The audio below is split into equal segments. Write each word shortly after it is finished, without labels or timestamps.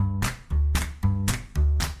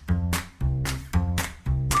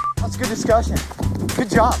it's a good discussion. Good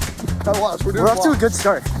job. That was. We're off to a good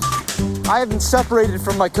start. I have been separated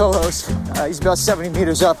from my co-host. He's about 70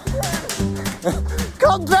 meters up.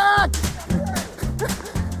 Come back!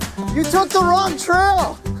 You took the wrong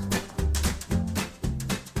trail!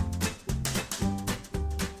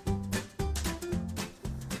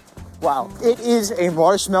 Wow, it is a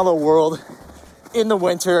marshmallow world in the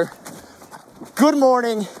winter. Good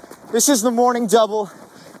morning. This is the Morning Double.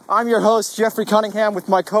 I'm your host, Jeffrey Cunningham, with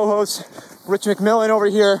my co-host, Rich McMillan over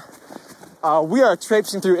here. We are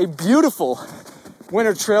traipsing through a beautiful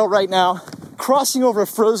winter trail right now, crossing over a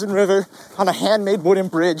frozen river on a handmade wooden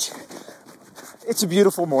bridge. It's a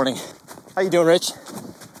beautiful morning. How you doing, Rich?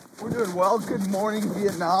 We're doing well. Good morning,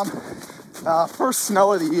 Vietnam. First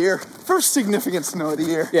snow of the year. First significant snow of the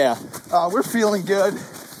year. Yeah. We're feeling good.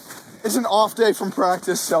 It's an off day from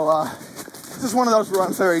practice, so it's just one of those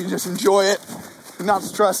runs there you just enjoy it. You're not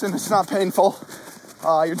stressing. It's not painful.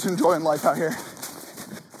 You're just enjoying life out here.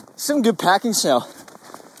 Some good packing snow.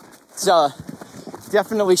 It's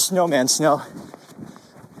definitely snowman snow.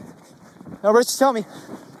 Now, Rich, tell me,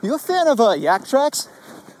 you a fan of Yak Tracks?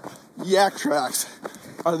 Yak Tracks.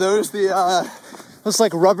 Are those those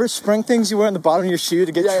like rubber spring things you wear on the bottom of your shoe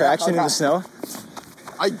to get traction in the snow?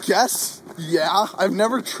 I guess, yeah. I've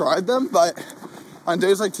never tried them, but on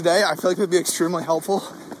days like today, I feel like they'd be extremely helpful.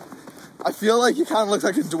 I feel like you kind of look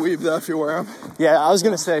like a dweeb, though, if you wear them. Yeah, I was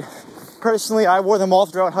going to say, personally, I wore them all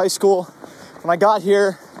throughout high school. When I got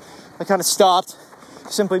here, I kind of stopped,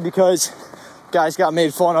 simply because guys got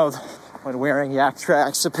made fun of when wearing Yak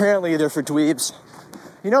Tracks. Apparently, they're for dweebs.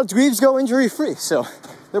 You know, dweebs go injury-free, so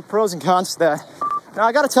there are pros and cons to that. Now,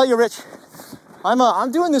 I got to tell you, Rich,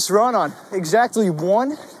 I'm doing this run on exactly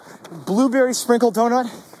one blueberry sprinkle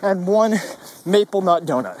donut and one maple nut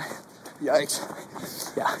donut. Yikes.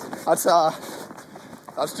 Yeah.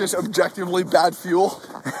 That's just objectively bad fuel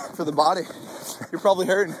for the body. You're probably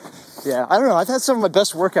hurting. Yeah, I don't know. I've had some of my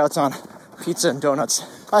best workouts on pizza and donuts.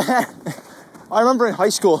 I remember in high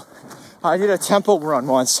school, I did a tempo run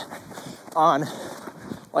once on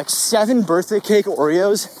like 7 birthday cake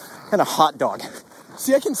Oreos and a hot dog.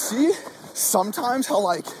 See, I can see sometimes how,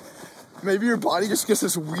 like, maybe your body just gets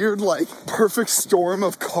this weird, like, perfect storm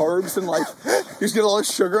of carbs and, like, you just get all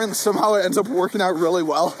this sugar and somehow it ends up working out really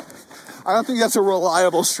well. I don't think that's a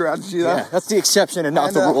reliable strategy, though. Yeah, that's the exception and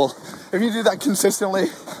not the rule. If you do that consistently,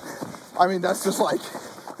 I mean, that's just, like,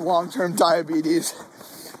 long-term diabetes.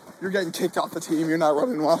 You're getting kicked off the team. You're not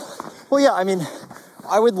running well. Well, yeah, I mean,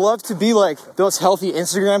 I would love to be like those healthy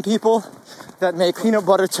Instagram people that make peanut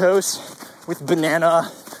butter toast with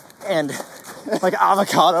banana and like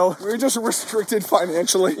avocado. We're just restricted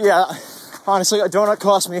financially. Yeah, honestly, a donut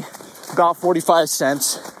cost me about 45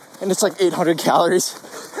 cents and it's like 800 calories.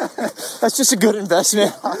 That's just a good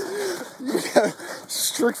investment. Yeah,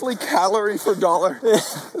 strictly calorie for dollar.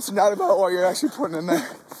 It's not about what you're actually putting in there.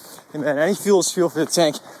 Hey man, any fuel is fuel for the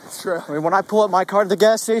tank. It's true. I mean, when I pull up my car to the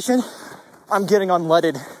gas station, I'm getting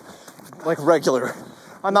unleaded like regular.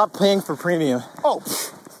 I'm not paying for premium. Oh,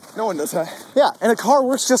 no one does that. Yeah, and the car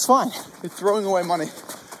works just fine. You're throwing away money.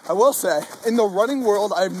 I will say, in the running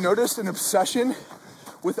world, I've noticed an obsession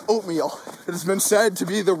with oatmeal. It has been said to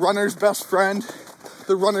be the runner's best friend,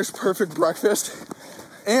 the runner's perfect breakfast,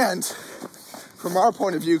 and from our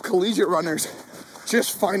point of view, collegiate runners,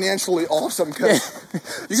 just financially awesome, because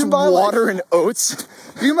you can buy water and oats.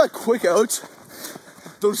 You can buy Quick Oats,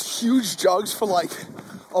 those huge jugs for like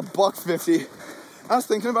 $1.50. I was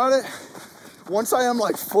thinking about it. Once I am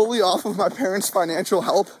like fully off of my parents' financial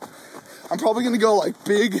help, I'm probably gonna go like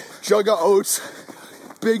big jug of oats,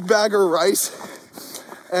 big bag of rice,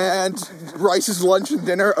 and rice is lunch and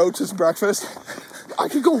dinner, oats is breakfast. I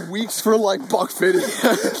could go weeks for like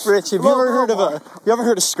 $1.50. Rich, have you ever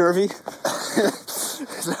heard of scurvy? You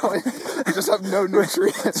just have no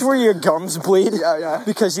nutrients. It's where your gums bleed. Yeah.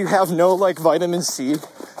 Because you have no like vitamin C.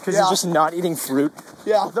 Because you're just not eating fruit.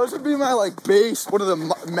 Yeah, those would be my like base. What are the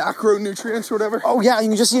macronutrients or whatever? Oh yeah, you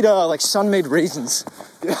can just eat like sun-made raisins.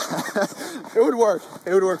 Yeah, it would work.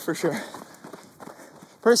 It would work for sure.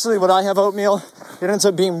 Personally, when I have oatmeal, it ends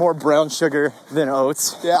up being more brown sugar than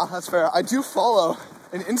oats. Yeah, that's fair. I do follow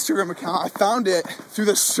an Instagram account. I found it through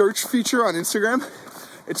the search feature on Instagram.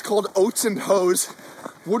 It's called Oats and Hose.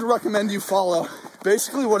 Would recommend you follow.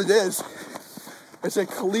 Basically what it is, it's a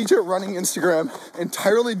collegiate running Instagram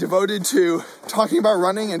entirely devoted to talking about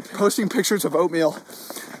running and posting pictures of oatmeal.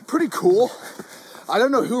 Pretty cool. I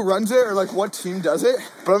don't know who runs it or like what team does it,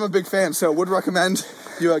 but I'm a big fan, so would recommend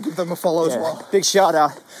you give them a follow as well. Big shout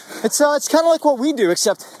out. It's kind of like what we do,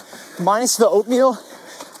 except minus the oatmeal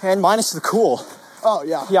and minus the cool. Oh,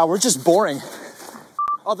 yeah. Yeah, we're just boring.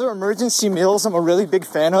 Other emergency meals I'm a really big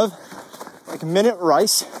fan of, like minute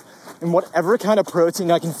rice and whatever kind of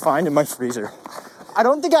protein I can find in my freezer. I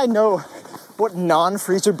don't think I know what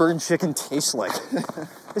non-freezer burned chicken tastes like.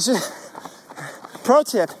 It's just, pro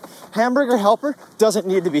tip, hamburger helper doesn't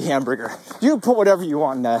need to be hamburger. You can put whatever you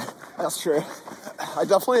want in that. That's true. I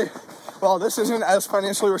definitely, well, this isn't as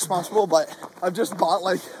financially responsible, but I've just bought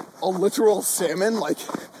like a literal salmon, like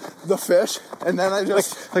the fish, and then I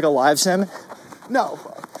just... Like a live salmon? No,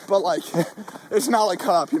 but like, it's not like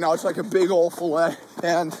cut up, you know, it's like a big old fillet,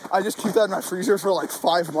 and I just keep that in my freezer for like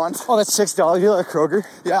 5 months. Oh, that's $6, you like Kroger?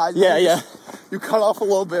 Yeah. You cut off a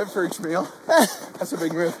little bit for each meal. That's a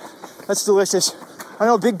big move. That's delicious. I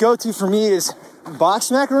know a big go-to for me is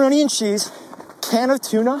boxed macaroni and cheese, can of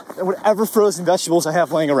tuna, and whatever frozen vegetables I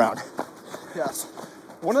have laying around. Yes.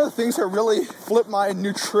 One of the things that really flipped my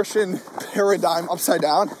nutrition paradigm upside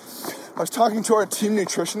down, I was talking to our team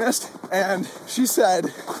nutritionist, and she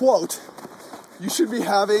said, quote, you should be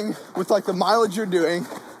having, with like the mileage you're doing,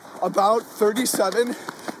 about 37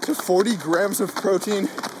 to 40 grams of protein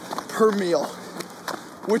per meal,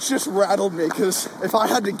 which just rattled me, because if I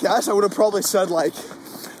had to guess, I would have probably said like,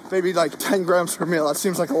 maybe like 10 grams per meal. That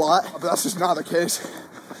seems like a lot, but that's just not the case.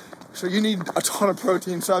 So you need a ton of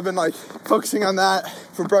protein. So I've been like focusing on that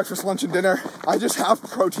for breakfast, lunch, and dinner. I just have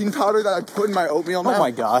protein powder that I put in my oatmeal now. Oh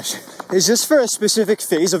my gosh. Is this for a specific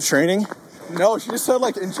phase of training? No, she just said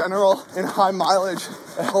like in general, in high mileage,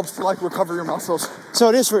 it helps to like recover your muscles. So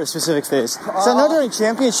it is for a specific phase. So I know during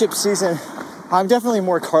championship season, I'm definitely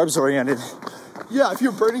more carbs oriented. Yeah, if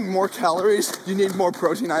you're burning more calories, you need more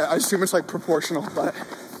protein. I assume it's like proportional, but...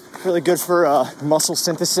 Really good for muscle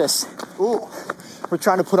synthesis. Ooh. We're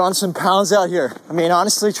trying to put on some pounds out here. I mean,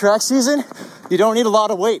 honestly, track season, you don't need a lot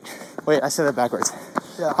of weight. Wait, I said that backwards.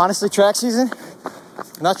 Yeah. Honestly, track season,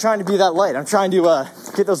 I'm not trying to be that light. I'm trying to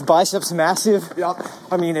get those biceps massive. Yep.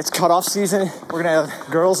 I mean, it's cutoff season. We're going to have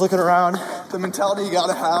girls looking around. The mentality you got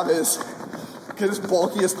to have is get as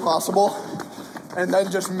bulky as possible and then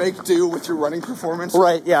just make do with your running performance.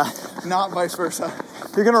 Right, yeah. Not vice versa.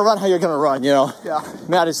 You're going to run how you're going to run, you know? Yeah.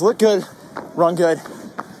 Matt is look good, run good.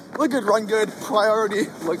 Look good, run good. Priority,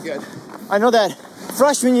 look good. I know that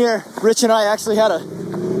freshman year, Rich and I actually had a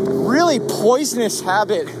really poisonous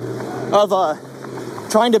habit of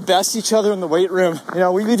trying to best each other in the weight room. You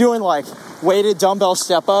know, we'd be doing like weighted dumbbell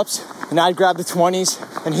step-ups, and I'd grab the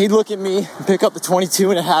 20s, and he'd look at me and pick up the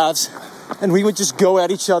 22.5s, and we would just go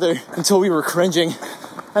at each other until we were cringing.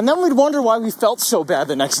 And then we'd wonder why we felt so bad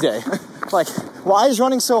the next day. Like, why is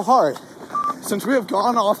running so hard? Since we have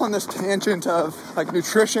gone off on this tangent of like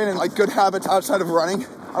nutrition and like good habits outside of running,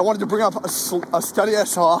 I wanted to bring up a study I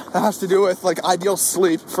saw that has to do with like ideal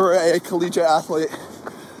sleep for a collegiate athlete.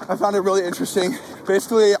 I found it really interesting.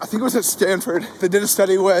 Basically, I think it was at Stanford. They did a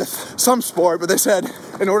study with some sport, but they said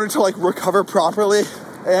in order to like recover properly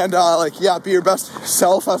and be your best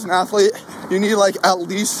self as an athlete, you need like at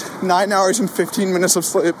least 9 hours and 15 minutes of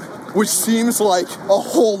sleep, which seems like a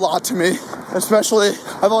whole lot to me. Especially,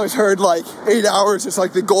 I've always heard like 8 hours is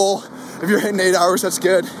like the goal. If you're hitting 8 hours, that's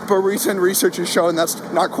good. But recent research has shown that's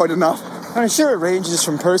not quite enough. I'm sure it ranges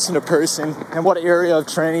from person to person and what area of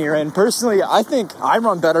training you're in. Personally, I think I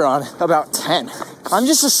run better on about 10. I'm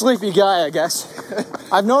just a sleepy guy, I guess.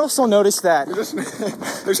 I've also noticed that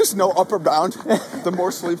there's just no upper bound. The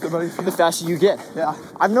more sleep, the better you feel. The faster you get. Yeah.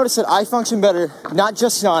 I've noticed that I function better, not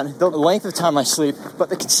just on the length of time I sleep, but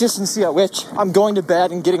the consistency at which I'm going to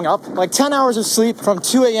bed and getting up. Like 10 hours of sleep from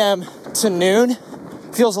 2 a.m. to noon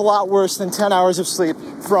feels a lot worse than 10 hours of sleep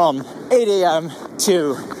from 8 a.m.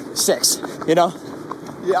 to 6, you know?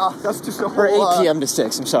 Yeah, that's just a whole... Or 8 p.m. to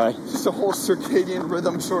 6, I'm sorry. Just a whole circadian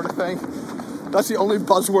rhythm sort of thing. That's the only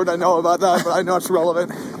buzzword I know about that, but I know it's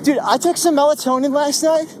relevant. Dude, I took some melatonin last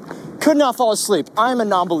night. Could not fall asleep. I'm a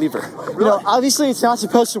non-believer. Really? You know, obviously it's not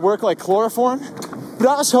supposed to work like chloroform, but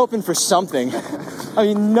I was hoping for something. I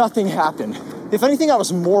mean, nothing happened. If anything, I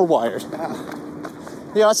was more wired. Yeah.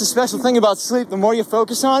 You know, that's a special thing about sleep. The more you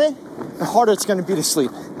focus on it, the harder it's going to be to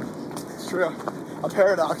sleep. It's true. A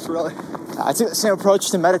paradox, really. I take the same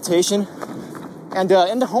approach to meditation and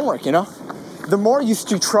into homework, you know? The more you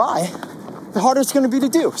try, the harder it's going to be to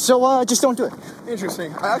do. So just don't do it.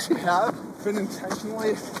 Interesting. I actually have been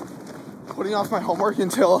intentionally putting off my homework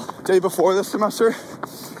until the day before this semester.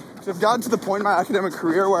 So I've gotten to the point in my academic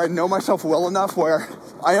career where I know myself well enough where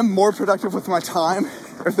I am more productive with my time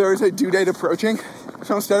if there is a due date approaching.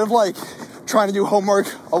 So instead of like trying to do homework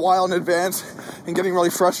a while in advance and getting really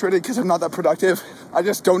frustrated because I'm not that productive, I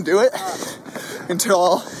just don't do it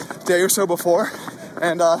until a day or so before.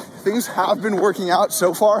 And things have been working out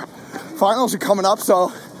so far. Finals are coming up,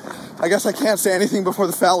 so I guess I can't say anything before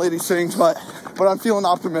the fat lady sings, but but I'm feeling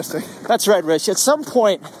optimistic. That's right, Rich. At some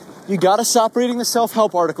point, you gotta stop reading the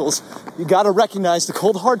self-help articles. You gotta recognize the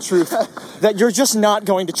cold hard truth that you're just not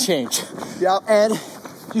going to change. Yep. And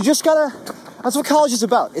you just gotta, that's what college is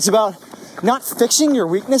about. It's about not fixing your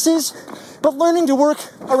weaknesses, but learning to work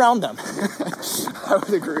around them. I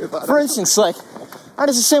would agree with that. For instance, like, and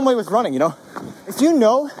it's the same way with running, you know? If you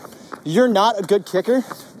know you're not a good kicker,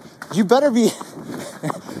 you better be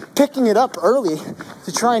picking it up early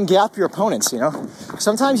to try and gap your opponents, you know?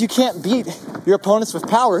 Sometimes you can't beat your opponents with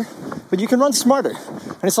power, but you can run smarter.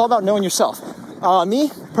 And it's all about knowing yourself. Me,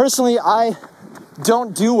 personally, I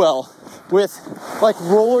don't do well with like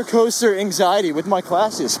roller coaster anxiety with my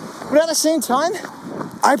classes. But at the same time,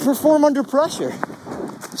 I perform under pressure.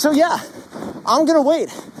 So yeah, I'm gonna wait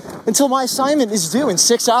until my assignment is due in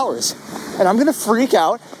 6 hours. And I'm gonna freak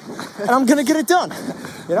out and I'm gonna get it done.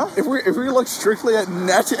 You know? If we look strictly at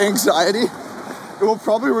net anxiety, it will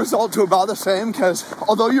probably result to about the same, because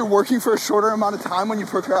although you're working for a shorter amount of time when you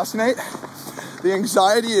procrastinate, the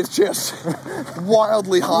anxiety is just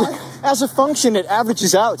wildly high. As a function, it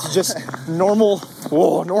averages out to just normal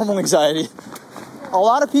anxiety. A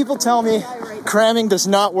lot of people tell me cramming does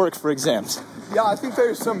not work for exams. Yeah, I think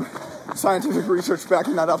there's some scientific research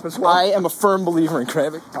backing that up as well. I am a firm believer in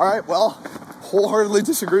cramming. All right, well, wholeheartedly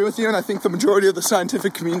disagree with you, and I think the majority of the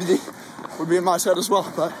scientific community would be on my side as well.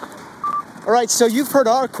 But all right, so you've heard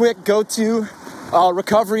our quick go-to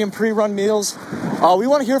recovery and pre-run meals. We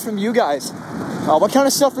want to hear from you guys. What kind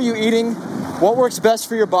of stuff are you eating? What works best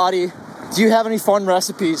for your body? Do you have any fun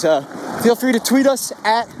recipes? Feel free to tweet us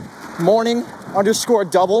at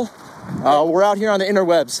morning_double. We're out here on the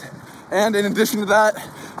interwebs. And in addition to that,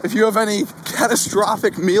 if you have any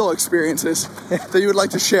catastrophic meal experiences that you would like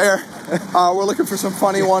to share, we're looking for some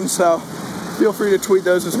funny ones, so feel free to tweet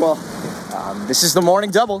those as well. This is the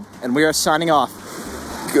Morning Double, and we are signing off.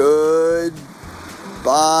 Goodbye,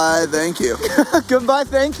 thank you. Goodbye,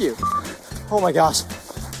 thank you. Oh my gosh,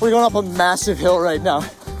 we're going up a massive hill right now.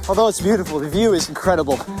 Although it's beautiful, the view is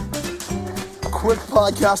incredible. Quick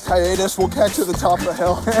podcast hiatus, we'll catch you at the top of the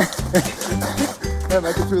hill. Yeah,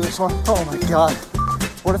 make it through this one. Oh my god.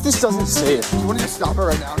 What if this doesn't save? Do you want to just stop it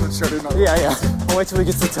right now and then start another? Yeah. I'll wait till we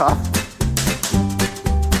get to the top.